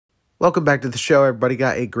Welcome back to the show, everybody.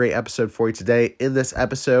 Got a great episode for you today. In this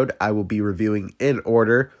episode, I will be reviewing in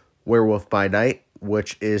order Werewolf by Night,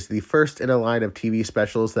 which is the first in a line of TV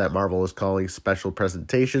specials that Marvel is calling special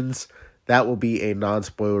presentations. That will be a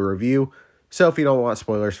non-spoiler review, so if you don't want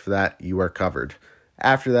spoilers for that, you are covered.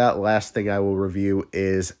 After that, last thing I will review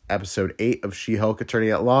is episode 8 of She-Hulk Attorney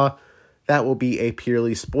at Law. That will be a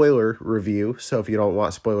purely spoiler review, so if you don't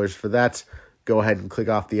want spoilers for that, go ahead and click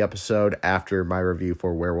off the episode after my review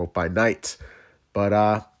for Werewolf by Night. But,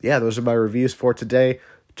 yeah, those are my reviews for today.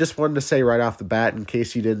 Just wanted to say right off the bat, in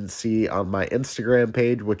case you didn't see on my Instagram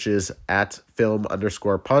page, which is at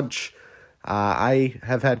film_punch, I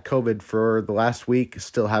have had COVID for the last week,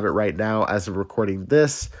 still have it right now as of recording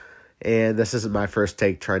this, and this isn't my first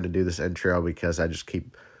take trying to do this intro because I just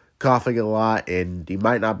keep coughing a lot, and you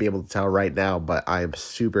might not be able to tell right now, but I am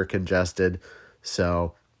super congested,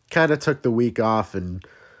 so kind of took the week off and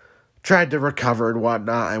tried to recover and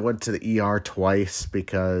whatnot. I went to the ER twice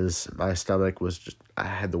because my stomach was just, I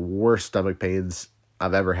had the worst stomach pains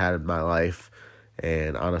I've ever had in my life,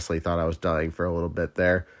 and honestly thought I was dying for a little bit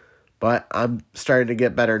there. But I'm starting to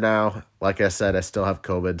get better now. Like I said, I still have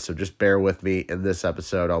COVID, so just bear with me. In this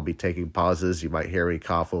episode, I'll be taking pauses. You might hear me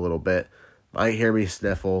cough a little bit, might hear me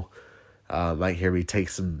sniffle, might hear me take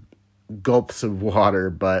some gulps of water,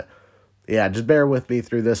 but yeah, just bear with me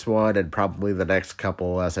through this one and probably the next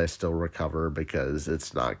couple as I still recover, because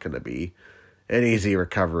it's not going to be an easy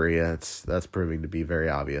recovery. That's proving to be very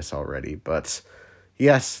obvious already. But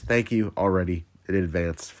yes, thank you already in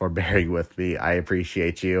advance for bearing with me. I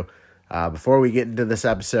appreciate you. Before we get into this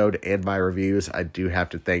episode and my reviews, I do have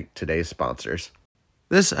to thank today's sponsors.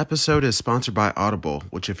 This episode is sponsored by Audible,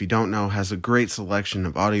 which, if you don't know, has a great selection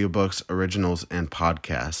of audiobooks, originals, and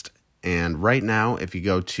podcasts. And right now, if you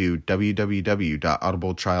go to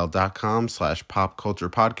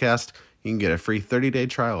www.audibletrial.com/popculturepodcast, you can get a free 30-day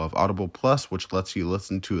trial of Audible Plus, which lets you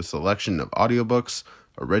listen to a selection of audiobooks,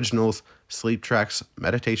 originals, sleep tracks,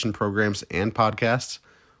 meditation programs, and podcasts.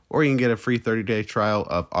 Or you can get a free 30-day trial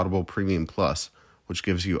of Audible Premium Plus, which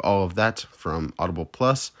gives you all of that from Audible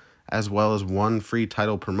Plus, as well as one free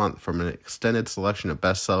title per month from an extended selection of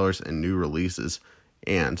bestsellers and new releases.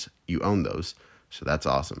 And you own those, so that's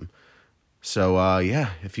awesome. So, yeah,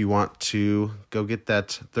 if you want to go get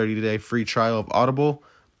that 30-day free trial of Audible,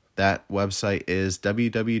 that website is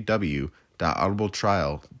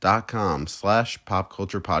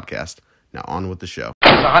www.audibletrial.com/popculturepodcast. Now on with the show.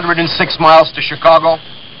 It's 106 miles to Chicago.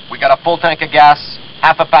 We got a full tank of gas,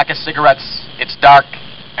 half a pack of cigarettes. It's dark,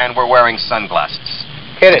 and we're wearing sunglasses.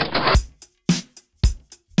 Hit it.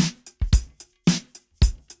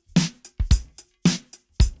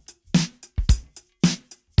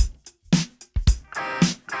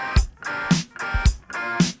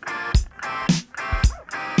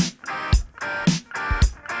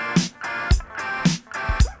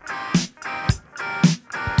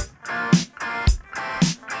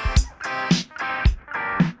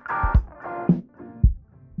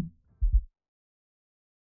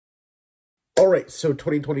 Alright, so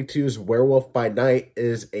 2022's Werewolf by Night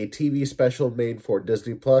is a TV special made for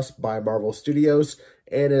Disney Plus by Marvel Studios,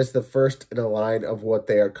 and is the first in a line of what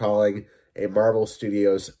they are calling a Marvel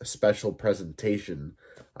Studios special presentation.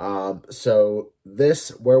 So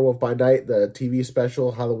this Werewolf by Night, the TV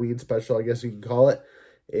special, Halloween special, I guess you can call it,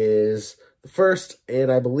 is the first,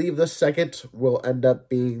 and I believe the second will end up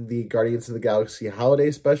being the Guardians of the Galaxy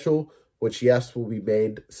Holiday Special, which, yes, will be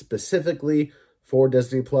made specifically for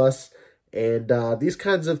Disney Plus. And these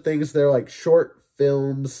kinds of things, they're like short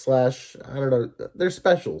films / I don't know, they're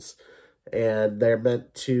specials. And they're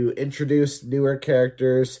meant to introduce newer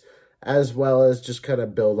characters as well as just kind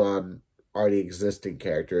of build on already existing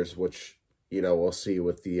characters, which, you know, we'll see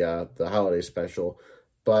with the holiday special.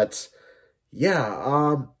 But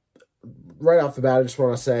yeah, right off the bat, I just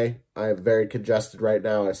want to say I'm very congested right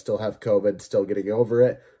now. I still have COVID, still getting over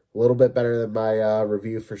it. A little bit better than my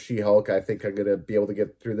review for She-Hulk. I think I'm going to be able to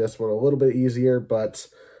get through this one a little bit easier, but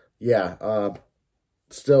yeah,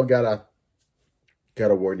 still gotta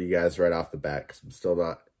warn you guys right off the bat because I'm still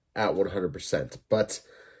not at 100%. But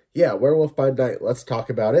yeah, Werewolf by Night, let's talk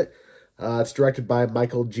about it. It's directed by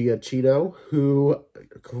Michael Giacchino, who,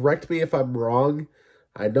 correct me if I'm wrong,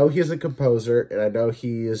 I know he's a composer, and I know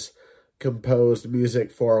he's composed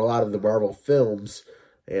music for a lot of the Marvel films,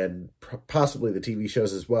 and possibly the TV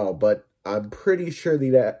shows as well, but I'm pretty sure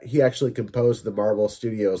that he actually composed the Marvel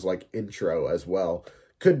Studios, like, intro as well.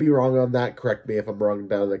 Could be wrong on that, correct me if I'm wrong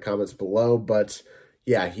down in the comments below, but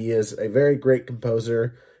yeah, he is a very great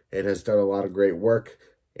composer and has done a lot of great work,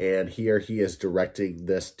 and here he is directing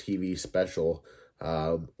this TV special,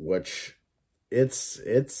 which It's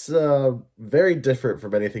very different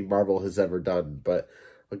from anything Marvel has ever done, but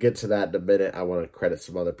I'll get to that in a minute. I want to credit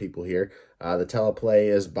some other people here. The teleplay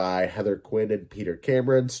is by Heather Quinn and Peter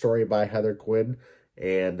Cameron, story by Heather Quinn,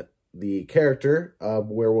 and the character,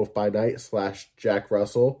 Werewolf by Night / Jack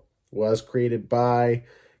Russell, was created by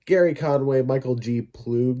Gary Conway, Michael G.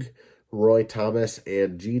 Plug, Roy Thomas,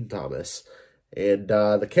 and Gene Thomas. And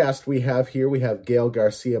the cast we have here, we have Gael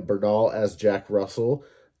Garcia Bernal as Jack Russell,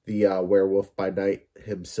 the Werewolf by Night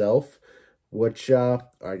himself, which I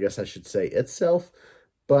guess I should say itself,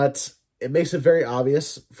 but it makes it very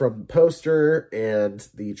obvious from the poster and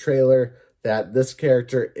the trailer that this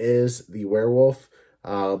character is the werewolf.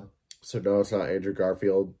 So no, it's not Andrew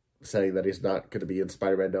Garfield saying that he's not going to be in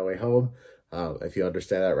Spider-Man No Way Home. If you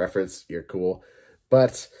understand that reference, you're cool.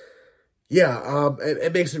 But yeah,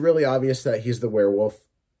 it makes it really obvious that he's the werewolf,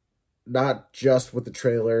 not just with the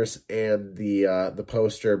trailers and the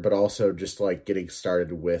poster, but also just like getting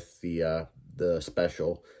started with the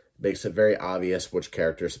special. Makes it very obvious which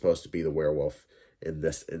character is supposed to be the werewolf in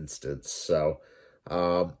this instance. So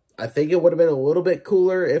I think it would have been a little bit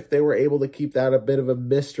cooler if they were able to keep that a bit of a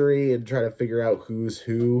mystery and try to figure out who's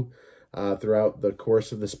who throughout the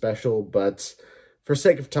course of the special. But for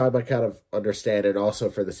sake of time, I kind of understand it.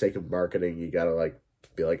 Also, for the sake of marketing, you gotta like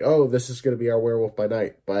be like, oh, this is gonna be our Werewolf by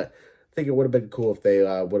Night. But I think it would have been cool if they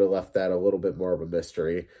would have left that a little bit more of a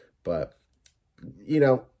mystery. But you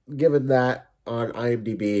know, given that on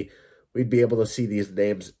IMDb, we'd be able to see these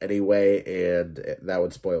names anyway, and that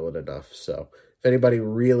would spoil it enough. So if anybody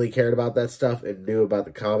really cared about that stuff and knew about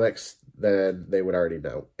the comics, then they would already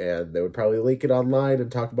know. And they would probably leak it online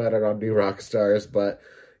and talk about it on New Rockstars. But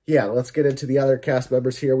yeah, let's get into the other cast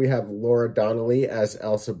members here. We have Laura Donnelly as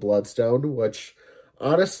Elsa Bloodstone, which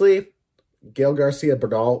honestly, Gael Garcia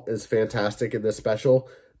Bernal is fantastic in this special.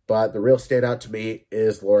 But the real standout to me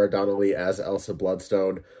is Laura Donnelly as Elsa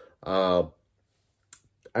Bloodstone.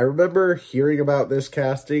 I remember hearing about this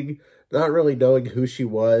casting, not really knowing who she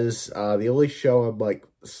was. The only show I'm like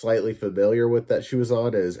slightly familiar with that she was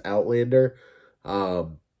on is Outlander.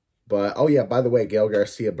 But oh yeah, by the way, Gael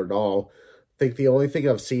Garcia Bernal, I think the only thing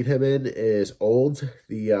I've seen him in is Old,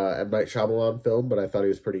 the M. Night Shyamalan film, but I thought he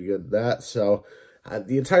was pretty good in that. So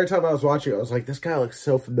the entire time I was watching, I was like, this guy looks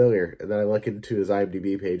so familiar. And then I look into his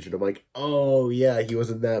IMDb page and I'm like, oh yeah, he was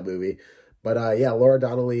in that movie. But yeah, Laura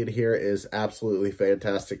Donnelly in here is absolutely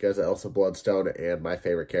fantastic as Elsa Bloodstone and my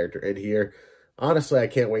favorite character in here. Honestly, I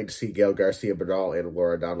can't wait to see Gael Garcia Bernal and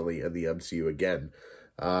Laura Donnelly in the MCU again.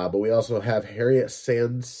 But we also have Harriet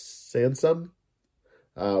Sansom.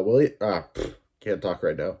 Can't talk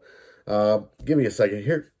right now. Give me a second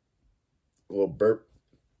here. A little burp.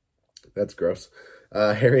 That's gross.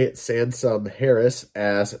 Harriet Sansom Harris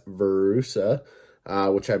as Verussa,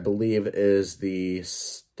 which I believe is the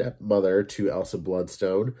stepmother to Elsa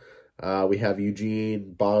Bloodstone. We have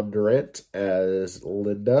Eugene Bondurant as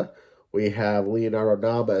Linda. We have Leonardo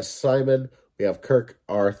Nam as Simon. We have Kirk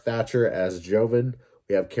R. Thatcher as Joven.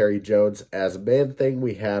 We have Carrie Jones as Man-Thing.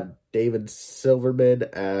 We have David Silverman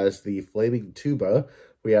as the Flaming Tuba.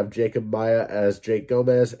 We have Jacob Maya as Jake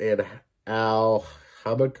Gomez and Al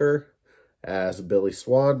Hamaker as Billy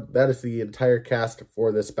Swan. That is the entire cast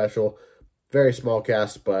for this special. Very small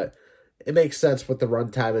cast, but it makes sense with the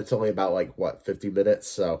runtime. It's only about, like, what, 50 minutes?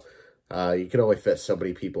 So you can only fit so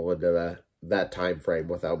many people into that time frame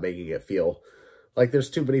without making it feel like there's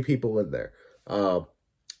too many people in there.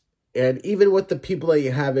 And even with the people that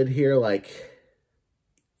you have in here, like,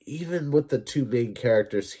 even with the two main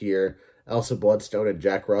characters here, Elsa Bloodstone and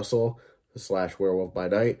Jack Russell / Werewolf by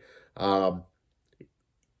Night,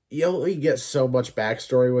 you only get so much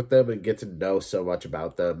backstory with them and get to know so much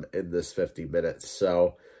about them in this 50 minutes.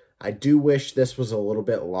 So I do wish this was a little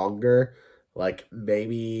bit longer. Like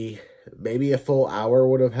maybe a full hour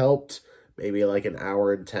would have helped. Maybe like an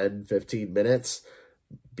hour and 10, 15 minutes.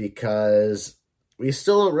 Because we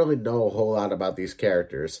still don't really know a whole lot about these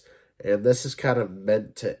characters. And this is kind of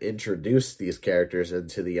meant to introduce these characters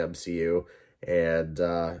into the MCU. And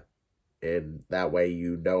that way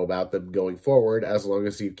you know about them going forward as long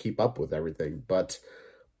as you keep up with everything. But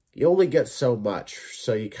you only get so much,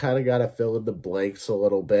 so you kind of got to fill in the blanks a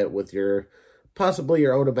little bit with possibly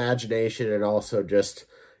your own imagination, and also just,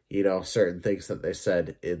 you know, certain things that they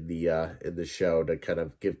said in the show to kind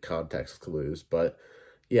of give context clues. But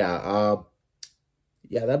yeah,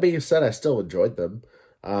 that being said, I still enjoyed them.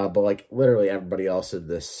 But like literally everybody else in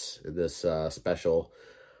this special,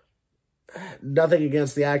 nothing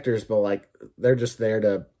against the actors, but like they're just there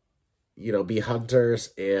to, you know, be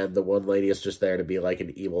hunters, and the one lady is just there to be like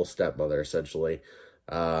an evil stepmother, essentially.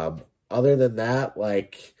 Other than that,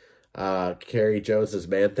 like, Carrie Jones's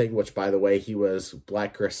Man-Thing, which, by the way, he was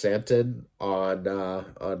Black Chrysanthemum on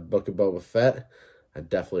Book of Boba Fett. I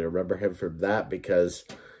definitely remember him from that because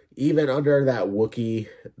even under that Wookiee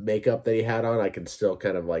makeup that he had on, I can still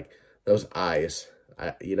kind of like those eyes.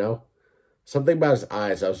 Something about his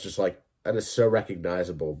eyes. I was just like, that is so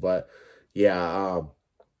recognizable. But yeah,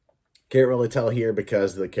 can't really tell here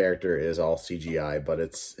because the character is all CGI. But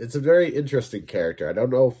it's a very interesting character. I don't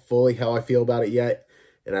know fully how I feel about it yet,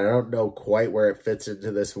 and I don't know quite where it fits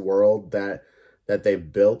into this world that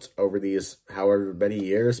they've built over these however many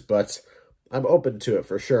years. But I'm open to it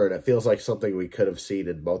for sure, and it feels like something we could have seen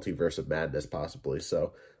in Multiverse of Madness possibly.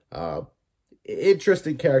 So,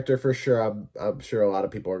 interesting character for sure. I'm sure a lot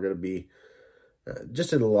of people are going to be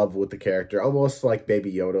just in love with the character, almost like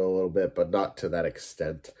Baby Yoda a little bit, but not to that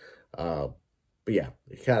extent. But yeah,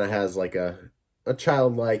 it kind of has like a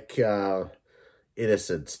childlike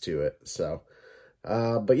innocence to it. So,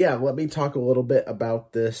 but yeah, let me talk a little bit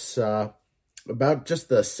about this, about just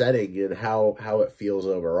the setting and how it feels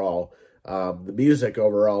overall. The music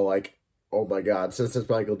overall, like, oh my God, since it's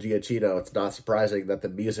Michael Giacchino, it's not surprising that the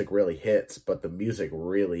music really hits, but the music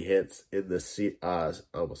really hits in this,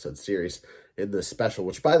 almost said series, in this special,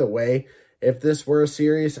 which, by the way, if this were a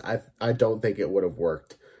series, I don't think it would have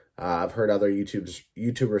worked. I've heard other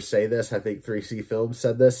YouTubers say this. I think 3C Films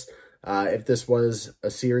said this. If this was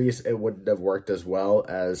a series, it wouldn't have worked as well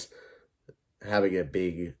as having it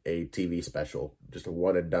being a TV special, just a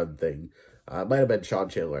one and done thing. It might have been Sean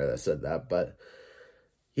Chandler that said that, but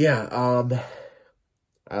yeah,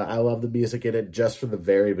 I love the music in it just from the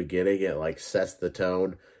very beginning. It like sets the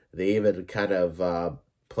tone. They even kind of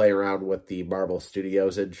play around with the Marvel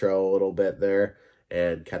Studios intro a little bit there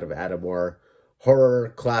and kind of add a more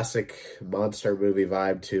horror classic monster movie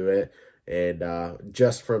vibe to it. And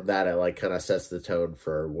just from that, it like kind of sets the tone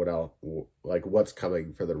for what's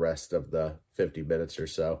coming for the rest of the 50 minutes or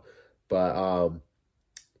so. But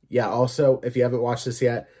yeah, also, if you haven't watched this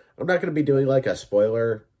yet, I'm not going to be doing like a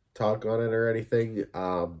spoiler talk on it or anything.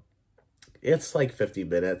 It's like 50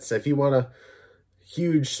 minutes. If you want a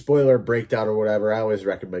huge spoiler breakdown or whatever, I always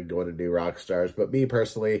recommend going to New Rockstars. But me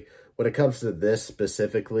personally, when it comes to this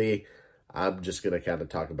specifically, I'm just going to kind of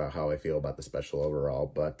talk about how I feel about the special overall.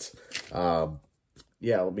 But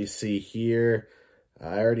yeah, let me see here.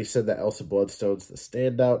 I already said that Elsa Bloodstone's the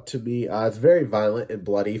standout to me. It's very violent and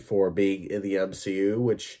bloody for being in the MCU,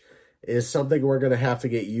 which is something we're going to have to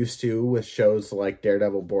get used to with shows like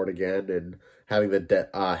Daredevil Born Again and having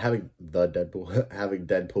Deadpool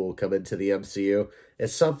come into the MCU.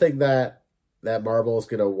 It's something that Marvel is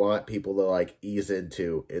going to want people to like ease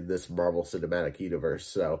into in this Marvel Cinematic Universe.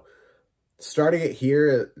 So starting it here,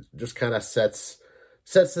 it just kind of sets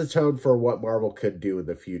the tone for what Marvel could do in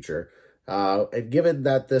the future. And given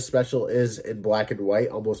that this special is in black and white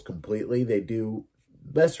almost completely, they do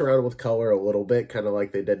mess around with color a little bit, kind of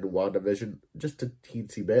like they did in WandaVision, just a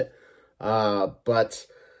teensy bit. But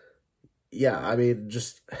yeah, I mean,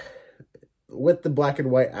 just with the black and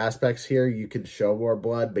white aspects here, you can show more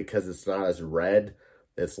blood because it's not as red.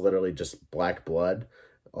 It's literally just black blood.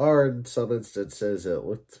 Or in some instances, it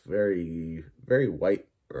looks very, very white,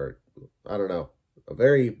 or I don't know, a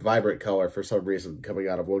very vibrant color for some reason coming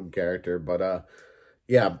out of one character. But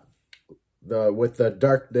yeah, with the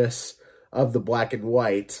darkness of the black and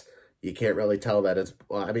white, you can't really tell that it's,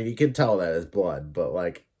 well, I mean, you can tell that it's blood, but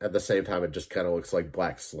like at the same time, it just kind of looks like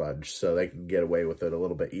black sludge, so they can get away with it a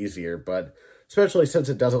little bit easier. But especially since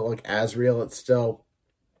it doesn't look as real, it's still,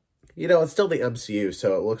 it's still the MCU,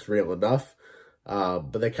 so it looks real enough.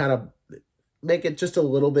 But they kind of make it just a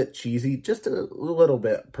little bit cheesy, just a little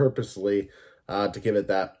bit purposely, to give it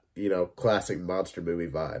that, classic monster movie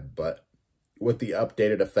vibe. But with the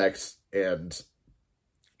updated effects and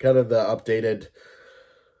kind of the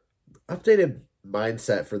updated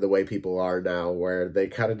mindset for the way people are now, where they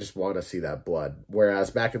kind of just want to see that blood. Whereas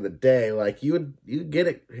back in the day, like you get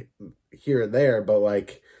it here and there, but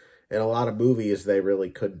like in a lot of movies, they really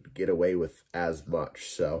couldn't get away with as much.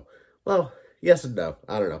 So, well, yes and no.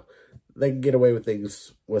 I don't know. They can get away with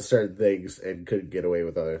things, with certain things, and couldn't get away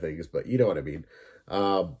with other things, but you know what I mean.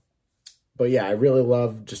 But yeah, I really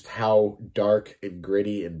love just how dark and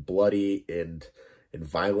gritty and bloody and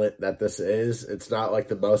violent that this is. It's not like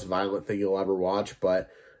the most violent thing you'll ever watch, but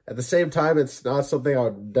at the same time, it's not something I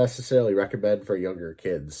would necessarily recommend for younger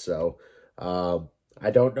kids. So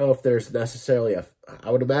I don't know if there's necessarily I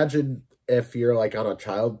would imagine if you're like on a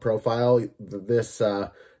child profile, this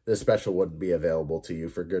special wouldn't be available to you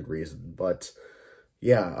for good reason. But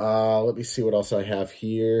yeah, let me see what else I have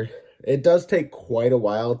here. It does take quite a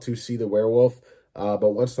while to see the werewolf,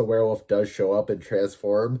 but once the werewolf does show up and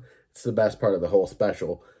transform, it's the best part of the whole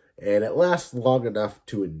special. and it lasts long enough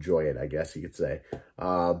to enjoy it, I guess you could say.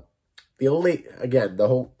 The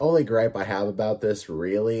only gripe I have about this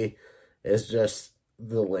really is just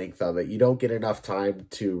the length of it. You don't get enough time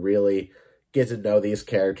to really get to know these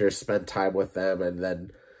characters, spend time with them, and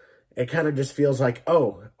then it kind of just feels like,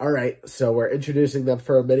 oh, all right, so we're introducing them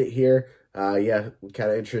for a minute here. We're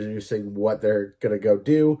kind of introducing what they're going to go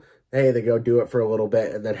do. Hey, they go do it for a little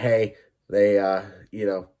bit, and then, hey, they,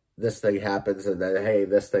 this thing happens, and then, hey,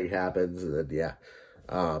 this thing happens, and then, yeah.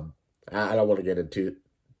 I don't want to get into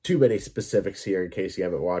too many specifics here in case you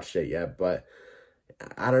haven't watched it yet, but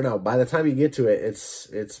I don't know. By the time you get to it,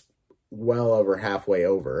 it's well over halfway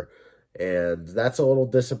over, and that's a little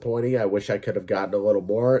disappointing. I wish I could have gotten a little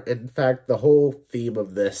more. In fact, the whole theme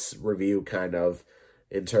of this review kind of,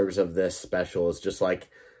 in terms of this special, is just like,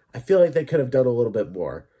 I feel like they could have done a little bit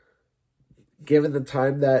more. Given the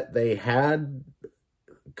time that they had,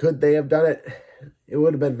 could they have done it? It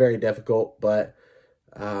would have been very difficult, but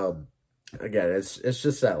again, it's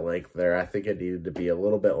just that length there. I think it needed to be a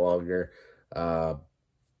little bit longer.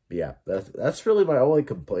 Yeah, that's really my only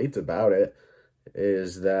complaint about it,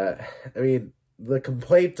 is that, I mean, the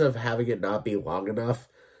complaint of having it not be long enough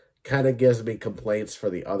kind of gives me complaints for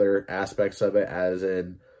the other aspects of it, as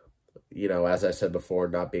in, as I said before,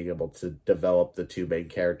 not being able to develop the two main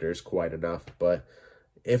characters quite enough. But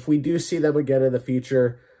if we do see them again in the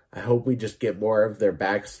future, I hope we just get more of their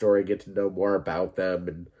backstory, get to know more about them,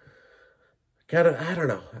 and kind of, I don't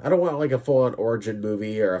know. I don't want like a full-on origin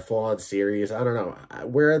movie or a full-on series. I don't know.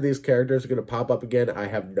 Where are these characters going to pop up again? I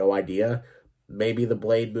have no idea. Maybe the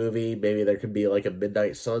Blade movie. Maybe there could be like a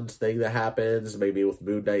Midnight Suns thing that happens. Maybe with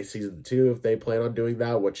Moon Knight Season 2 if they plan on doing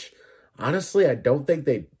that, which honestly I don't think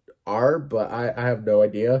they are, but I have no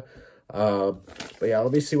idea. But yeah,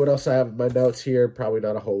 let me see what else I have in my notes here. Probably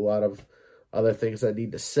not a whole lot of other things I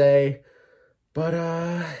need to say. But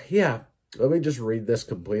yeah, let me just read this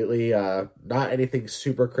completely. Not anything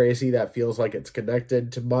super crazy that feels like it's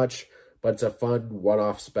connected to much, but it's a fun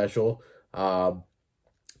one-off special.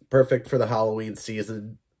 Perfect for the Halloween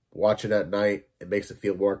season. Watch it at night. It makes it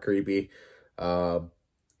feel more creepy.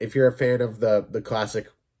 If you're a fan of the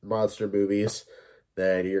classic monster movies,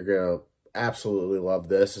 then you're going to absolutely love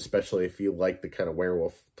this, especially if you like the kind of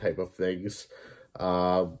werewolf type of things.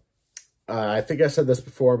 I think I said this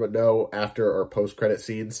before, but no after or post-credit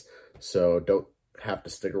scenes, so don't have to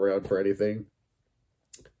stick around for anything.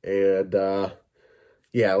 And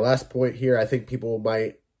yeah, last point here, I think people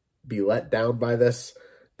might be let down by this,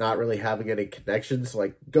 not really having any connections.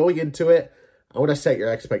 Like, going into it, I want to set your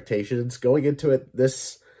expectations. Going into it,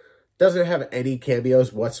 this doesn't have any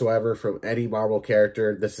cameos whatsoever from any Marvel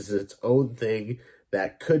character. This is its own thing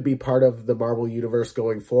that could be part of the Marvel Universe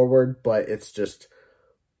going forward, but it's just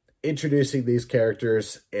introducing these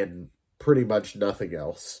characters and pretty much nothing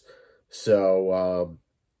else. So,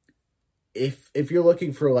 if you're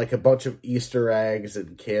looking for like a bunch of Easter eggs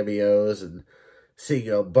and cameos and seeing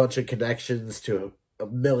a bunch of connections to a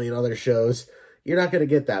million other shows, you're not going to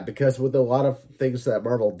get that, because with a lot of things that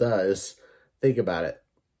Marvel does, think about it.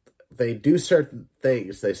 They do certain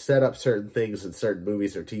things, they set up certain things in certain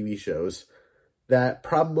movies or TV shows that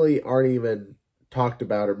probably aren't even talked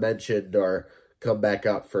about or mentioned or come back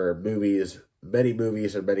up for many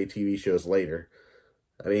movies or many TV shows later.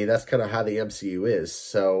 I mean, that's kind of how the MCU is.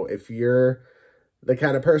 So if you're the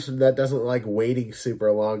kind of person that doesn't like waiting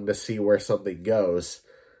super long to see where something goes,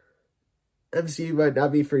 MCU might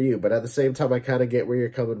not be for you. But at the same time, I kind of get where you're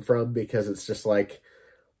coming from, because it's just like,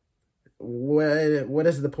 what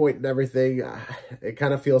is the point in everything? It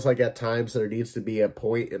kind of feels like at times there needs to be a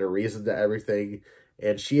point and a reason to everything.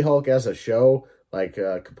 And She-Hulk as a show, like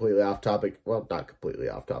completely off topic, well, not completely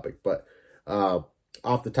off topic, but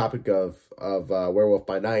off the topic of Werewolf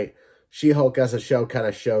by Night, She-Hulk as a show kind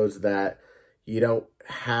of shows that you don't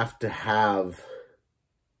have to have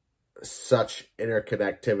such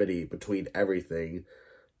interconnectivity between everything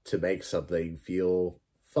to make something feel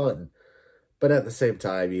fun. But at the same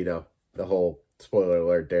time, the whole spoiler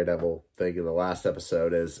alert Daredevil thing in the last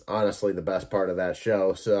episode is honestly the best part of that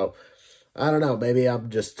show. So I don't know, maybe I'm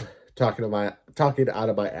just talking out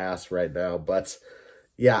of my ass right now, but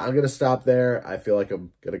yeah, I'm gonna stop there. I feel like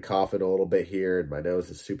I'm gonna cough in a little bit here, and my nose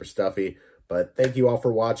is super stuffy. But thank you all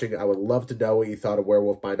for watching. I would love to know what you thought of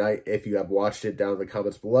Werewolf by Night. If you have watched it, down in the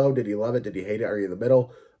comments below. Did you love it? Did you hate it? Are you in the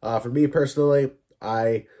middle? For me personally,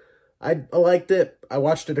 I liked it. I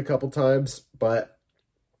watched it a couple times, but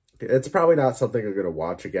it's probably not something I'm going to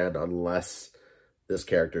watch again unless this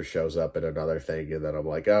character shows up in another thing, and then I'm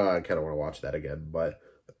like, oh, I kind of want to watch that again. But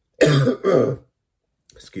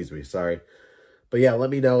excuse me, sorry. But yeah, let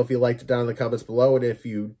me know if you liked it down in the comments below. And if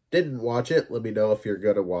you didn't watch it, let me know if you're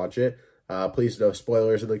going to watch it. Please no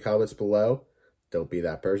spoilers in the comments below. Don't be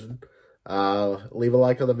that person. Leave a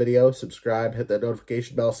like on the video, subscribe, hit that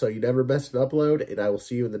notification bell so you never miss an upload. And I will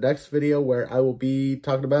see you in the next video where I will be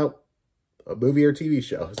talking about a movie or TV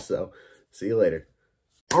show. So see you later.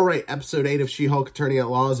 All right, episode 8 of She-Hulk Attorney at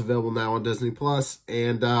Law is available now on Disney+.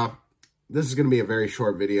 And this is going to be a very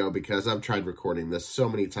short video because I've tried recording this so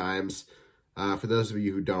many times. For those of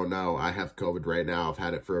you who don't know, I have COVID right now. I've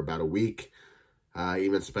had it for about a week. I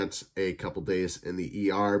even spent a couple days in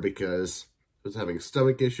the ER because I was having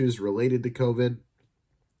stomach issues related to COVID.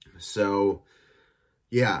 So,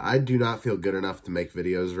 yeah, I do not feel good enough to make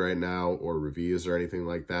videos right now or reviews or anything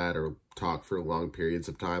like that or talk for long periods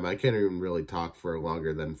of time. I can't even really talk for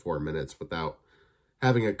longer than 4 minutes without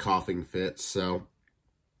having a coughing fit. So,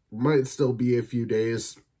 might still be a few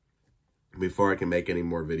days before I can make any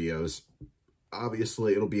more videos.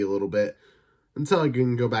 Obviously, it'll be a little bit until I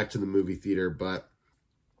can go back to the movie theater, but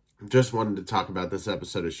just wanted to talk about this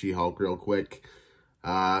episode of She-Hulk real quick.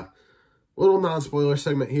 Little non-spoiler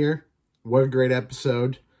segment here. What a great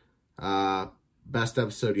episode. Best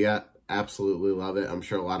episode yet. Absolutely love it. I'm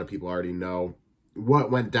sure a lot of people already know what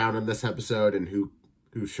went down in this episode and who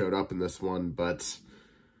showed up in this one, but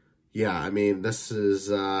yeah, I mean, this is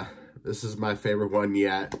my favorite one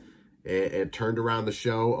yet. It turned around the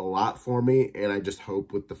show a lot for me, and I just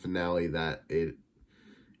hope with the finale that it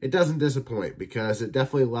doesn't disappoint, because it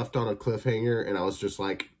definitely left on a cliffhanger, and I was just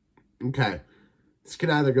like, okay, this can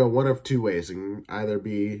either go one of two ways. It can either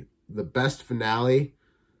be the best finale,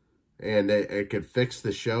 and it could fix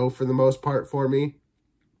the show for the most part for me,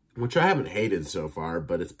 which I haven't hated so far,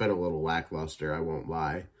 but it's been a little lackluster, I won't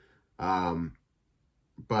lie.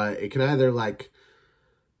 But it can either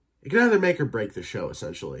make or break the show,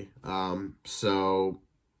 essentially. So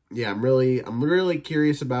yeah, I'm really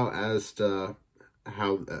curious about as to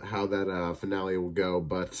how that finale will go.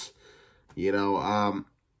 But you know,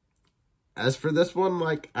 as for this one,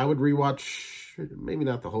 like, I would rewatch, maybe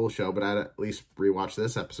not the whole show, but I'd at least rewatch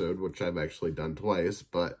this episode, which I've actually done twice.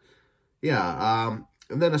 But yeah,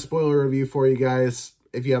 and then a spoiler review for you guys.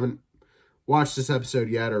 If you haven't watched this episode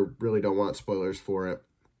yet, or really don't want spoilers for it,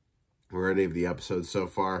 or any of the episodes so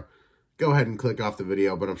far, go ahead and click off the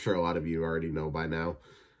video, but I'm sure a lot of you already know by now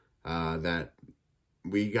that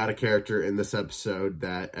we got a character in this episode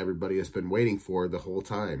that everybody has been waiting for the whole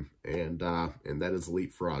time, and that is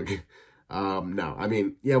Leapfrog. No, I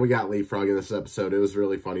mean, yeah, we got Leapfrog in this episode. It was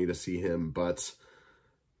really funny to see him, but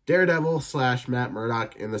Daredevil / Matt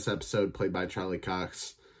Murdock in this episode, played by Charlie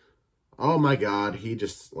Cox, oh my god, he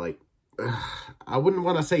just, like, I wouldn't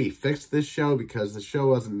want to say he fixed this show, because the show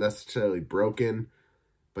wasn't necessarily broken,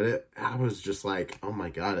 but I was just like, oh my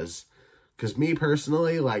god, because me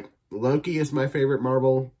personally, like, Loki is my favorite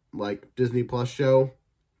Marvel, like, Disney Plus show,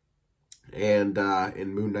 and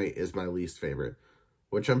Moon Knight is my least favorite,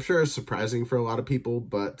 which I'm sure is surprising for a lot of people,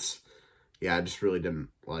 but yeah, I just really didn't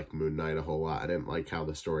like Moon Knight a whole lot. I didn't like how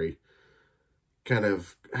the story kind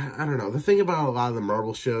of, I don't know, the thing about a lot of the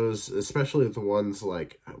Marvel shows, especially the ones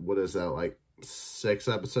like, what is that, like 6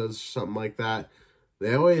 episodes, something like that,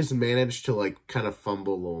 they always manage to, like, kind of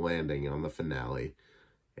fumble the landing on the finale,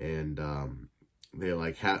 and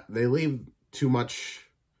they leave too much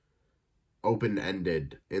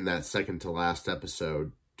open-ended in that second to last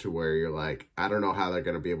episode, to where you're like, I don't know how they're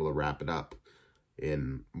going to be able to wrap it up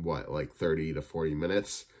in what, like 30 to 40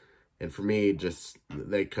 minutes. And for me, just,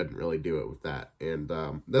 they couldn't really do it with that. And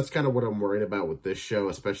that's kind of what I'm worried about with this show,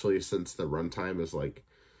 especially since the runtime is, like,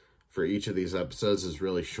 for each of these episodes is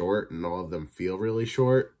really short, and all of them feel really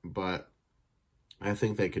short. But I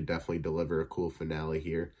think they could definitely deliver a cool finale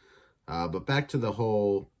here. But back to the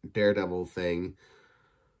whole Daredevil thing.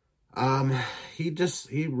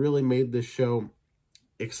 He really made this show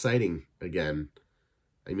exciting again.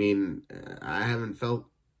 I mean, I haven't felt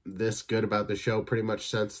this good about the show pretty much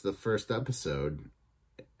since the first episode.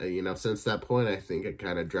 You know, since that point, I think it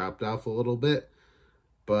kind of dropped off a little bit.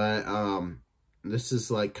 But this is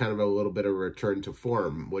like kind of a little bit of a return to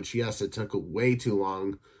form, which, yes, it took way too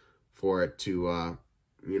long for it to,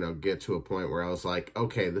 you know, get to a point where I was like,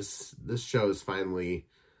 okay, this show is finally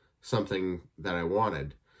something that I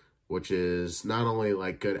wanted, which is not only,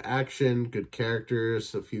 like, good action, good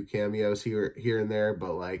characters, a few cameos here and there,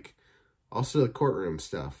 but, like, also the courtroom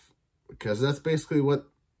stuff, because that's basically what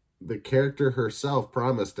the character herself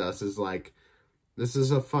promised us, is like, this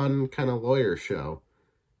is a fun kind of lawyer show.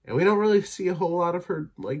 And we don't really see a whole lot of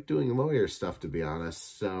her, like, doing lawyer stuff, to be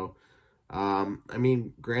honest. So, I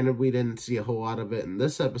mean, granted, we didn't see a whole lot of it in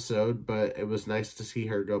this episode, but it was nice to see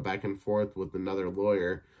her go back and forth with another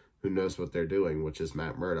lawyer who knows what they're doing, which is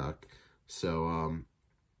Matt Murdock. So,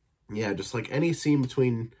 yeah, just like any scene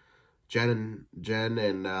between Jen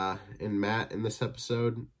and Matt in this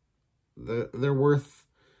episode, they're worth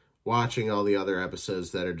watching. All the other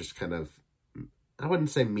episodes that are just kind of, I wouldn't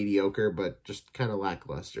say mediocre, but just kind of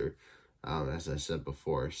lackluster, as I said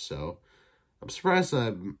before. So I'm surprised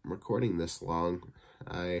I'm recording this long.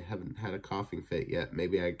 I haven't had a coughing fit yet.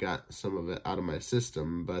 Maybe I got some of it out of my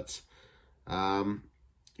system, but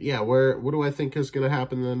yeah, what do I think is going to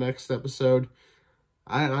happen in the next episode?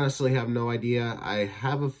 I honestly have no idea. I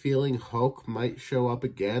have a feeling Hulk might show up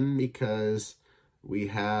again because we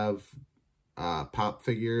have a pop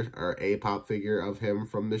figure of him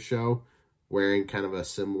from the show wearing kind of a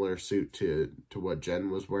similar suit to what Jen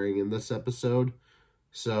was wearing in this episode.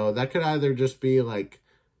 So that could either just be like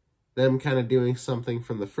them kind of doing something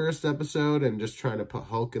from the first episode and just trying to put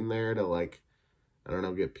Hulk in there to, like, I don't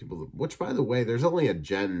know, get people to, which, by the way, there's only a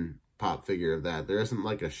Jen pop figure of that. There isn't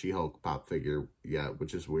like a She-Hulk pop figure yet,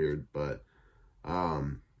 which is weird, but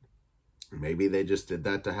maybe they just did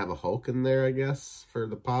that to have a Hulk in there, I guess, for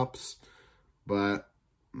the pops. But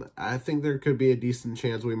I think there could be a decent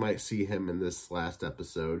chance we might see him in this last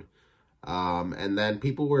episode. And then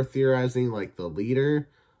people were theorizing, like, the leader,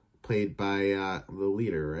 played by, the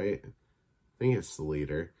leader, right? I think it's the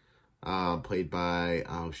leader. Played by,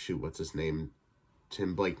 oh shoot, what's his name?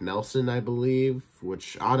 Tim Blake Nelson, I believe,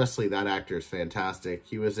 which, honestly, that actor is fantastic.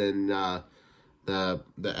 He was in, the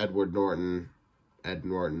Ed Norton,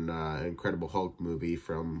 Incredible Hulk movie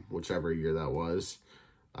from whichever year that was.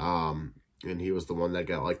 And he was the one that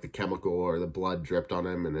got, like, the chemical or the blood dripped on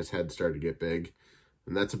him and his head started to get big.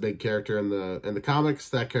 And that's a big character in the comics.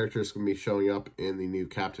 That character is going to be showing up in the new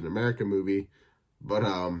Captain America movie. But,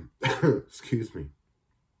 excuse me.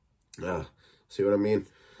 See what I mean?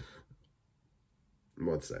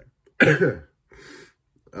 One sec.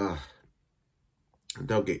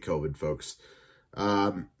 Don't get COVID, folks.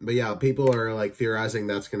 But yeah, people are, like, theorizing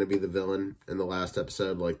that's going to be the villain in the last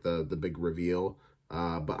episode, like the big reveal.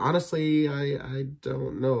 But honestly, I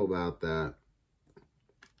don't know about that.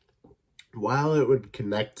 While it would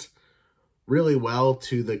connect really well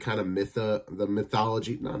to the kind of the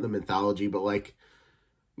mythology, not the mythology, but, like,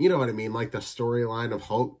 you know what I mean, like the storyline of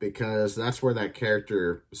Hulk, because that's where that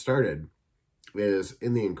character started, is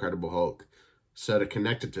in the Incredible Hulk. So to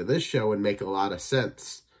connect it to this show would make a lot of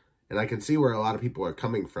sense. And I can see where a lot of people are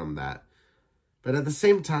coming from that. But at the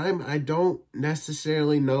same time, I don't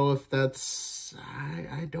necessarily know if that's,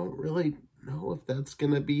 I don't really know if that's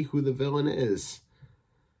going to be who the villain is.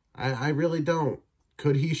 I really don't.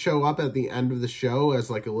 Could he show up at the end of the show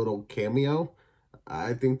as, like, a little cameo?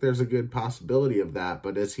 I think there's a good possibility of that.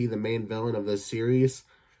 But is he the main villain of this series?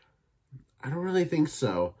 I don't really think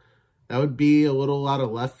so. That would be a little out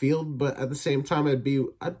of left field, but at the same time,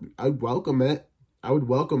 I'd welcome it. I would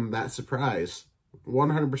welcome that surprise,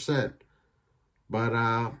 100%. But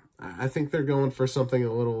I think they're going for something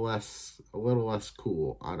a little less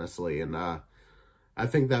cool, honestly. And I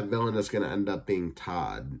think that villain is going to end up being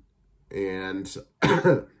Todd. And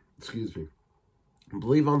excuse me, I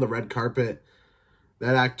believe on the red carpet,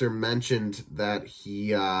 that actor mentioned that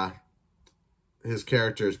his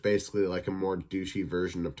character is basically like a more douchey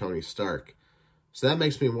version of Tony Stark. So that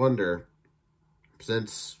makes me wonder,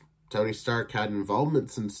 since Tony Stark had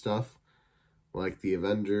involvements and stuff, like the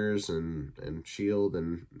Avengers and S.H.I.E.L.D.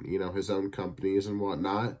 and, you know, his own companies and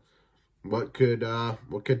whatnot, what could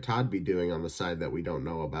Todd be doing on the side that we don't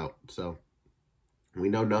know about? So we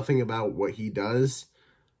know nothing about what he does.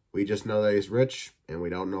 We just know that he's rich, and we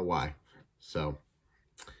don't know why. So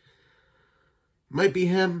might be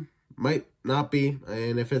him, might not be.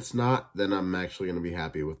 And if it's not, then I'm actually going to be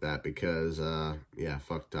happy with that because, yeah,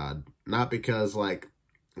 fuck Todd. Not because, like,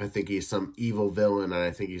 I think he's some evil villain and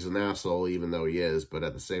I think he's an asshole, even though he is. But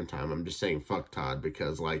at the same time, I'm just saying fuck Todd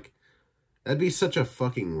because, like, that'd be such a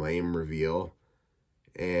fucking lame reveal.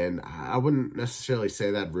 And I wouldn't necessarily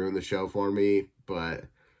say that'd ruin the show for me, but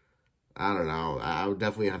I don't know. I would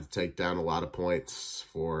definitely have to take down a lot of points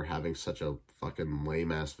for having such a fucking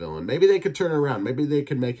lame-ass villain. Maybe they could turn it around. Maybe they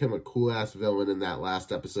could make him a cool-ass villain in that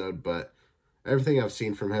last episode, but everything I've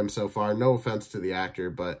seen from him so far, no offense to the actor,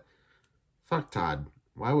 but fuck Todd.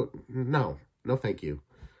 Why would... No, thank you.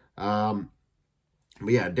 But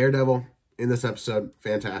yeah, Daredevil in this episode,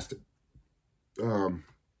 fantastic.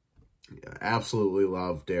 Absolutely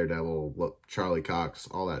love Daredevil, love Charlie Cox,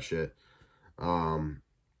 all that shit.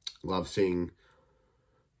 Love seeing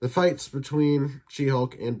the fights between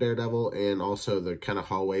She-Hulk and Daredevil, and also the kind of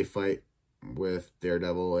hallway fight with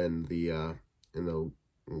Daredevil and the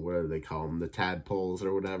what do they call them, the tadpoles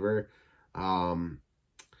or whatever.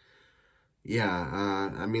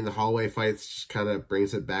 Yeah, I mean, the hallway fights just kind of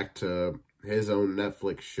brings it back to his own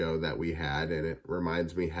Netflix show that we had, and it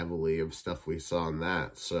reminds me heavily of stuff we saw in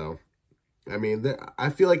that. So, I mean, I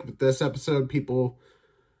feel like with this episode, people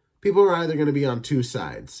are either going to be on two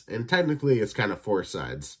sides, and technically it's kind of four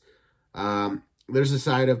sides. There's a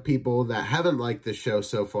side of people that haven't liked this show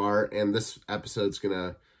so far, and this episode's going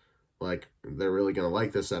to, like, they're really going to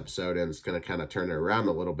like this episode, and it's going to kind of turn it around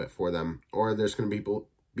a little bit for them. Or there's going to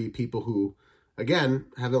be people who, again,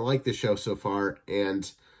 haven't liked the show so far,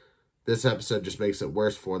 and this episode just makes it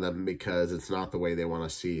worse for them because it's not the way they want to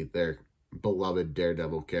see their beloved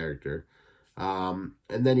Daredevil character. And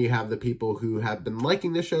then you have the people who have been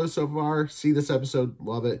liking the show so far, see this episode,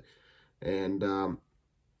 love it, and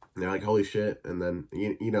they're like, holy shit, and then,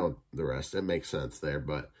 you know the rest. It makes sense there,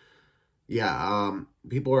 but yeah,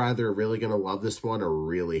 people are either really going to love this one or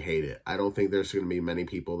really hate it. I don't think there's going to be many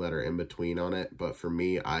people that are in between on it, but for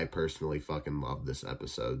me, I personally fucking love this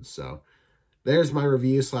episode. So there's my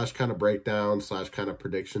review / kind of breakdown / kind of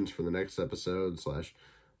predictions for the next episode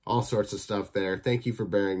 / all sorts of stuff there. Thank you for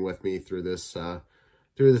bearing with me through this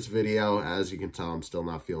video. As you can tell, I'm still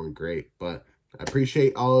not feeling great, but I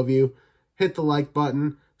appreciate all of you. Hit the like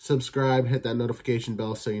button, subscribe, hit that notification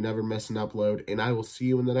bell so you never miss an upload, and I will see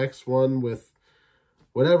you in the next one with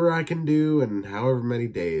whatever I can do, and however many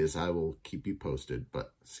days I will keep you posted,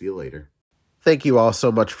 but see you later. Thank you all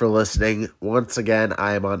so much for listening. Once again,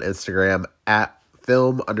 I am on Instagram at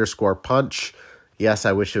film_punch. Yes,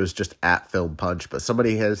 I wish it was just at Film Punch, but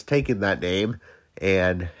somebody has taken that name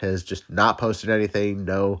and has just not posted anything,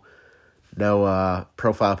 no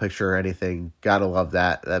profile picture or anything. Gotta love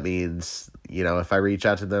that. That means, you know, if I reach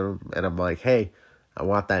out to them and I'm like, hey, I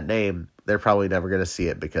want that name, they're probably never going to see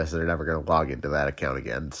it because they're never going to log into that account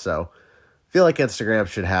again. So I feel like Instagram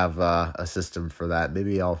should have a system for that.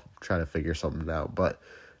 Maybe I'll try to figure something out. But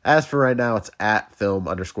as for right now, it's at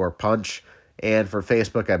film_punch. And for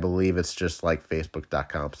Facebook, I believe it's just like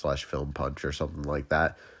facebook.com/filmpunch or something like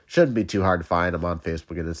that. Shouldn't be too hard to find. I'm on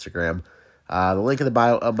Facebook and Instagram. The link in the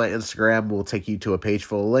bio of my Instagram will take you to a page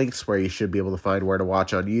full of links where you should be able to find where to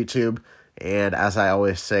watch on YouTube. And as I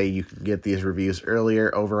always say, you can get these reviews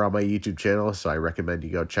earlier over on my YouTube channel, so I recommend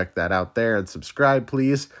you go check that out there and subscribe,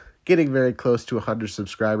 please. Getting very close to 100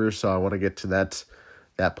 subscribers, so I want to get to that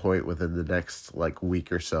point within the next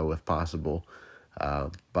week or so if possible.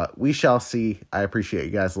 But we shall see. I appreciate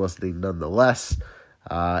you guys listening nonetheless.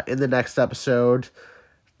 In the next episode,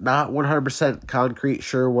 not 100% concrete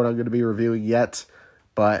sure what I'm going to be reviewing yet,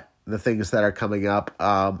 but the things that are coming up.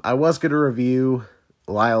 I was going to review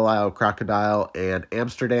Lyle Lyle Crocodile and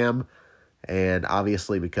Amsterdam, and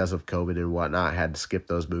obviously because of COVID and whatnot, I had to skip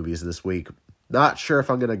those movies this week. Not sure if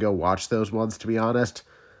I'm going to go watch those ones, to be honest,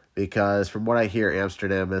 because from what I hear,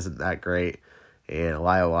 Amsterdam isn't that great, and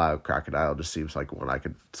Lyle Lyle Crocodile just seems like one I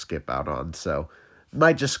could skip out on, so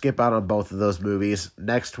might just skip out on both of those movies.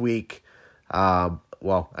 Next week,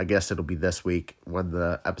 well, I guess it'll be this week when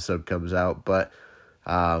the episode comes out, but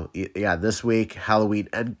yeah, this week Halloween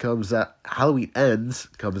Ends comes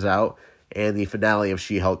out, and the finale of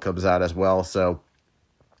She-Hulk comes out as well, so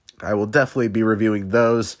I will definitely be reviewing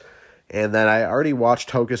those. And then I already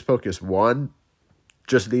watched Hocus Pocus 1,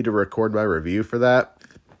 just need to record my review for that.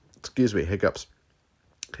 Excuse me, hiccups.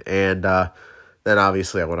 And then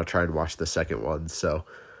obviously I want to try and watch the second one, so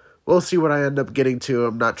we'll see what I end up getting to.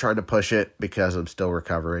 I'm not trying to push it because I'm still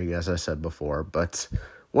recovering, as I said before. But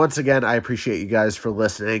once again, I appreciate you guys for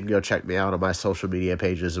listening. Go check me out on my social media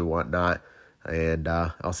pages and whatnot. And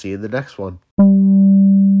I'll see you in the next one.